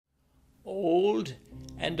Old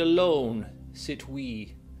and alone sit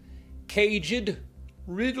we, caged,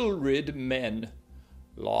 riddle-rid men,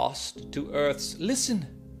 lost to earth's listen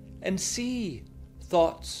and see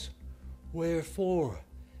thoughts, wherefore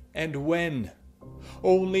and when.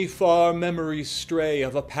 Only far memories stray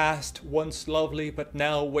of a past once lovely, but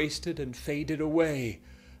now wasted and faded away,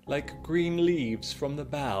 like green leaves from the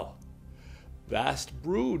bough. Vast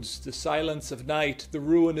broods the silence of night, the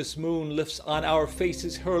ruinous moon lifts on our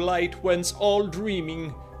faces her light, whence all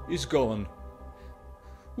dreaming is gone.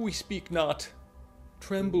 We speak not,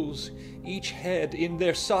 trembles each head in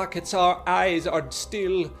their sockets, our eyes are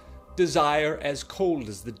still, desire as cold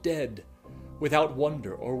as the dead, without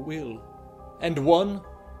wonder or will. And one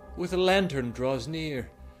with a lantern draws near,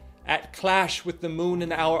 at clash with the moon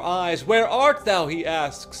in our eyes. Where art thou, he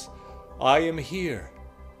asks. I am here.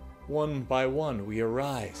 One by one we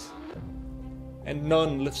arise, and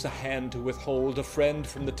none lifts a hand to withhold a friend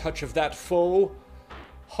from the touch of that foe.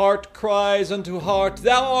 Heart cries unto heart,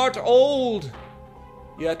 thou art old,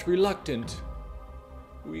 yet reluctant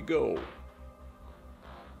we go.